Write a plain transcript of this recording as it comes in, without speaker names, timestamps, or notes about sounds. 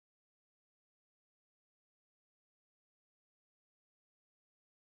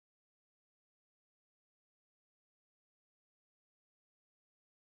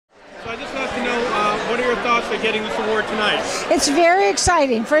at getting this award tonight? It's very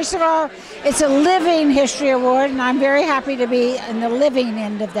exciting. First of all, it's a living history award, and I'm very happy to be in the living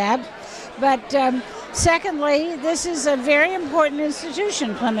end of that. But secondly, this is a very important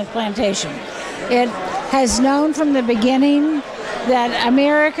institution, Plymouth Plantation. It has known from the beginning that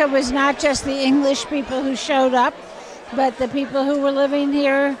America was not just the English people who showed up, but the people who were living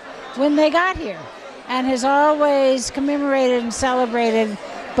here when they got here, and has always commemorated and celebrated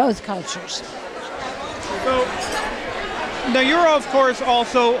both cultures. So, now you're of course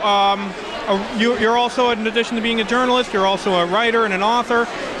also, you're also, in addition to being a journalist, you're also a writer and an author,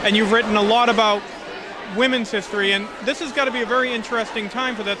 and you've written a lot about women's history, and this has got to be a very interesting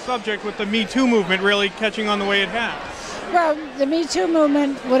time for that subject with the Me Too movement really catching on the way it has. Well, the Me Too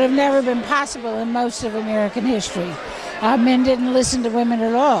movement would have never been possible in most of American history. Men didn't listen to women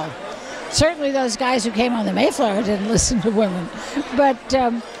at all. Certainly those guys who came on the Mayflower didn't listen to women. But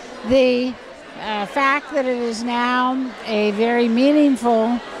the fact that it is now a very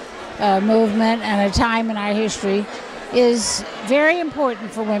meaningful movement and a time in our history is very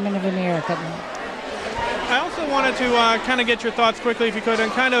important for women of America. I also wanted to kind of get your thoughts quickly, if you could, on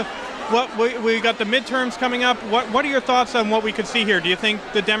kind of what we got the midterms coming up. What are your thoughts on what we could see here? Do you think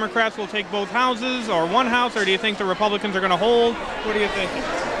the Democrats will take both houses or one house, or do you think the Republicans are going to hold? What are you thinking?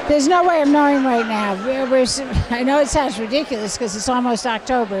 There's no way of knowing right now. I know it sounds ridiculous because it's almost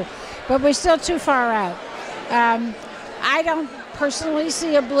October, but we're still too far out. I don't personally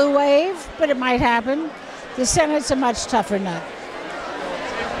see a blue wave, but it might happen. The Senate's a much tougher nut.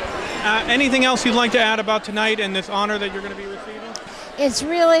 Anything else you'd like to add about tonight and this honor that you're going to be receiving? It's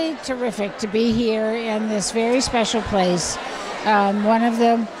really terrific to be here in this very special place. One of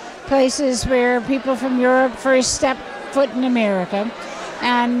the places where people from Europe first step foot in America.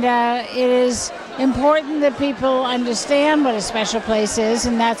 And it is important that people understand what a special place is,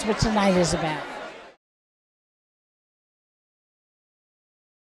 and that's what tonight is about.